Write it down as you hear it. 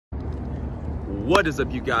What is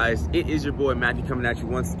up, you guys? It is your boy Matthew coming at you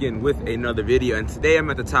once again with another video, and today I'm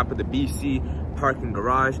at the top of the BC parking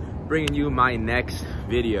garage bringing you my next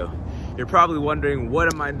video. You're probably wondering,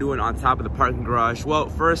 what am I doing on top of the parking garage? Well,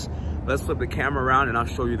 first let's flip the camera around and I'll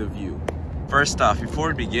show you the view. First off, before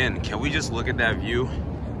we begin, can we just look at that view?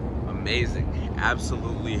 Amazing,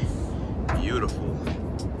 absolutely beautiful.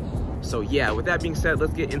 So yeah, with that being said,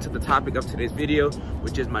 let's get into the topic of today's video,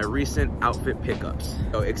 which is my recent outfit pickups.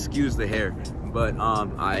 So excuse the hair, but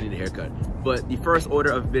I need a haircut. But the first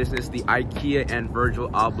order of business, the Ikea and Virgil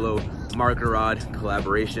Abloh Markerad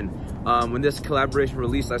collaboration. When this collaboration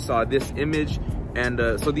released, I saw this image, and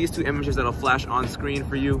so these two images that'll flash on screen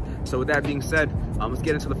for you. So with that being said, let's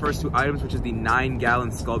get into the first two items, which is the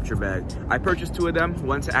 9-gallon sculpture bag. I purchased two of them,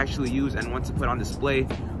 one to actually use and one to put on display.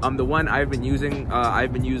 The one I've been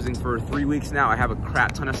using for 3 weeks now. I have a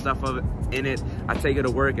crap ton of stuff in it. I take it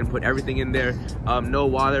to work and put everything in there. No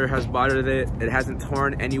water has bothered it. It hasn't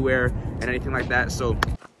torn anywhere and anything like that. So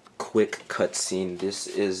quick cutscene. This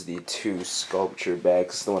is the two sculpture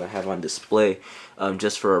bags, the one I have on display,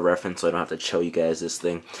 just for a reference so I don't have to show you guys this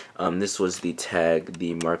thing. This was the tag,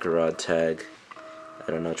 the Markerad tag.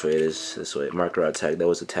 I don't know which way it is, this way, Markerad tag that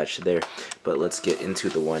was attached there. But let's get into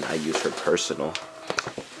the one I use for personal.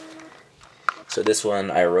 So this one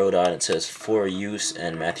I wrote on, it says for use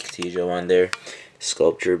and Matthew Cotillo on there.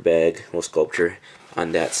 Sculpture bag, well, sculpture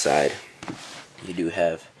on that side. You do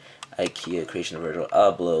have Ikea creation of Virgil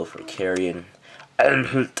Abloh for carrying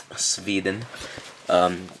Sweden,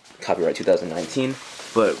 copyright 2019.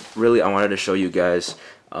 But really, I wanted to show you guys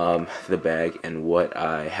the bag and what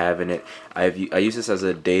I have in it. I use this as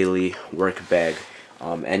a daily work bag,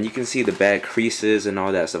 and you can see the bag creases and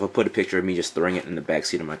all that stuff. I'll put a picture of me just throwing it in the back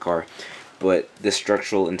seat of my car. But the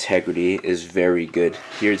structural integrity is very good.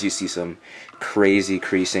 Here you see some crazy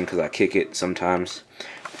creasing because I kick it sometimes,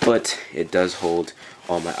 but it does hold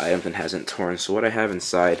all my items and hasn't torn. So what I have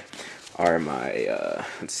inside are my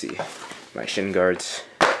let's see, my shin guards.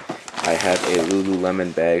 I have a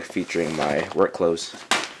Lululemon bag featuring my work clothes.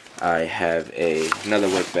 I have another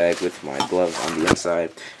work bag with my gloves on the inside.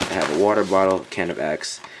 I have a water bottle, can of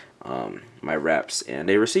Axe, my wraps, and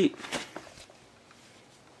a receipt.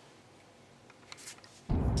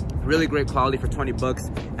 Really great quality for 20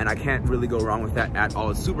 bucks, and I can't really go wrong with that at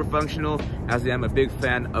all. It's super functional, as I am a big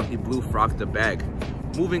fan of the blue Frocta bag.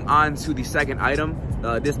 Moving on to the second item,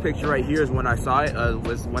 this picture right here is when I saw it,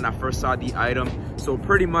 was when I first saw the item. So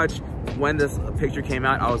pretty much when this picture came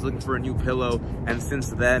out, I was looking for a new pillow, and since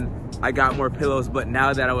then I got more pillows. But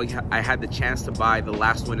now that I had the chance to buy the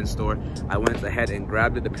last one in store, I went ahead and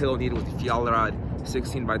grabbed it. The pillow needle was the Fjallrad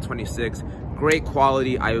 16 by 26. Great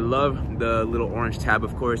quality. I love the little orange tab,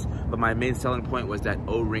 of course, but my main selling point was that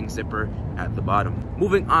O-ring zipper at the bottom.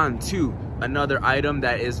 Moving on to another item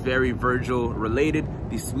that is very Virgil related,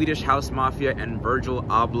 the Swedish House Mafia and Virgil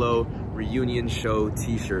Abloh reunion show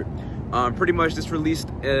t-shirt. Pretty much this released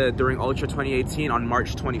during Ultra 2018 on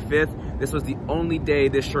March 25th. This was the only day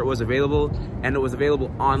this shirt was available, and it was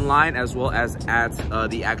available online as well as at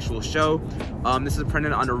the actual show. This is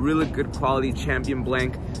printed on a really good quality champion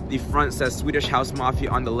blank. The front says Swedish House Mafia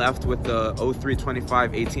on the left with the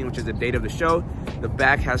 03/25/18, which is the date of the show. The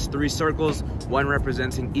back has 3 circles, one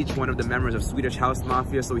representing each one of the members of Swedish House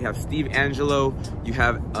Mafia. So we have Steve Angelo, you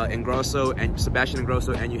have Ingrosso and Sebastian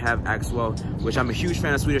Ingrosso, and you have Axwell, which I'm a huge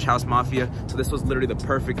fan of Swedish House Mafia. So this was literally the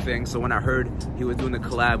perfect thing. So when I heard he was doing the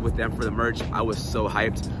collab with them for the merch, I was so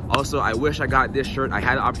hyped. Also, I wish I got this shirt. I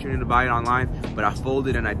had the opportunity to buy it online, but I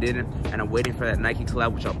folded and I didn't, and I'm waiting for that Nike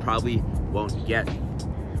collab, which I probably won't get.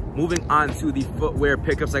 Moving on to the footwear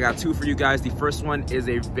pickups, I got 2 for you guys. The first one is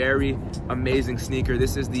a very amazing sneaker.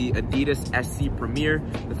 This is the Adidas SC Premiere.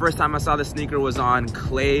 The first time I saw this sneaker was on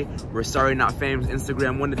Clay, or Sorry Not Fame's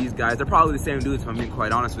Instagram. One of these guys, they're probably the same dudes if I'm being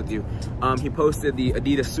quite honest with you. He posted the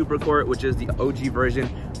Adidas Supercourt, which is the OG version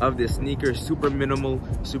of this sneaker. Super minimal,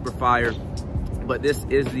 super fire. But this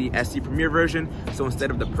is the SC Premiere version, so instead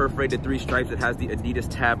of the perforated 3 stripes, it has the Adidas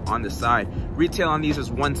tab on the side. Retail on these is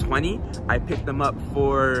 $120. I picked them up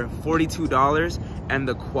for $42, and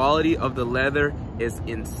the quality of the leather is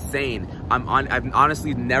insane. I've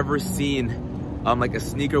honestly never seen like a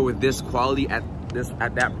sneaker with this quality at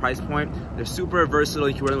that price point. They're super versatile.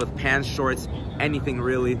 You can wear them with pants, shorts, anything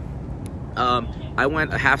really. I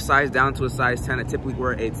went a half size down to a size 10. I typically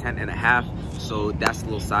wear a 10.5, so that's a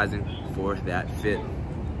little sizing for that fit,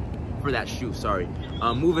 for that shoe, sorry.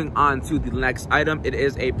 Moving on to the next item, it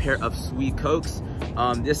is a pair of Suicokes.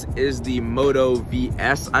 This is the Moto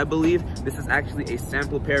VS, I believe. This is actually a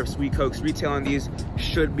sample pair of Suicokes. Retail on these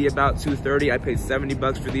should be about $230. I paid 70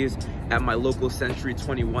 bucks for these, at my local Century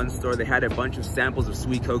 21 store. They had a bunch of samples of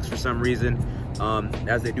Suicokes for some reason,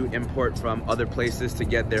 as they do import from other places to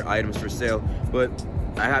get their items for sale. But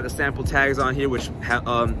I had the sample tags on here, which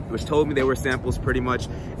told me they were samples pretty much,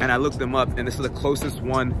 and I looked them up, and this is the closest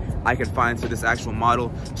one I could find to this actual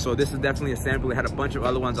model. So this is definitely a sample. They had a bunch of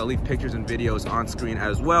other ones. I'll leave pictures and videos on screen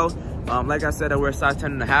as well. Like I said, I wear a size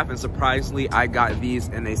 10.5, and surprisingly, I got these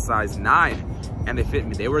in a size 9, and they fit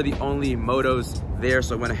me. They were the only motos there,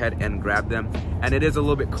 so I went ahead and grabbed them. And it is a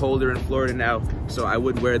little bit colder in Florida now, so I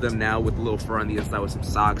would wear them now with a little fur on the inside with some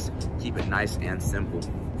socks. Keep it nice and simple.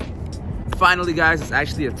 Finally, guys, it's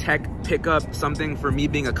actually a tech pickup. Something for me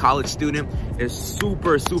being a college student is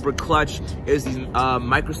super clutch is the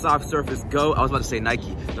Microsoft Surface Go. I was about to say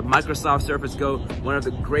Nike. The Microsoft Surface Go, one of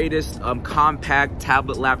the greatest compact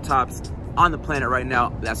tablet laptops on the planet right now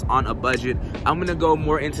that's on a budget. I'm gonna go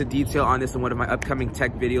more into detail on this in one of my upcoming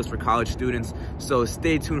tech videos for college students, so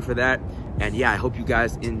stay tuned for that. And yeah, I hope you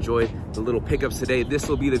guys enjoyed the little pickups today. This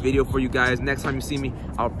will be the video for you guys. Next time you see me,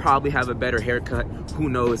 I'll probably have a better haircut, who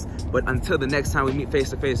knows. But until the next time we meet face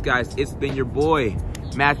to face, guys, it's been your boy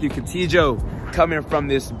Matthew Contijo, coming from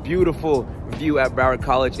this beautiful view at Broward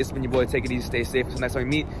College. It's been your boy. Take it easy, stay safe. Until next time we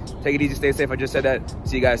meet, take it easy, stay safe. I just said that.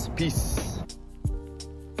 See you guys. Peace.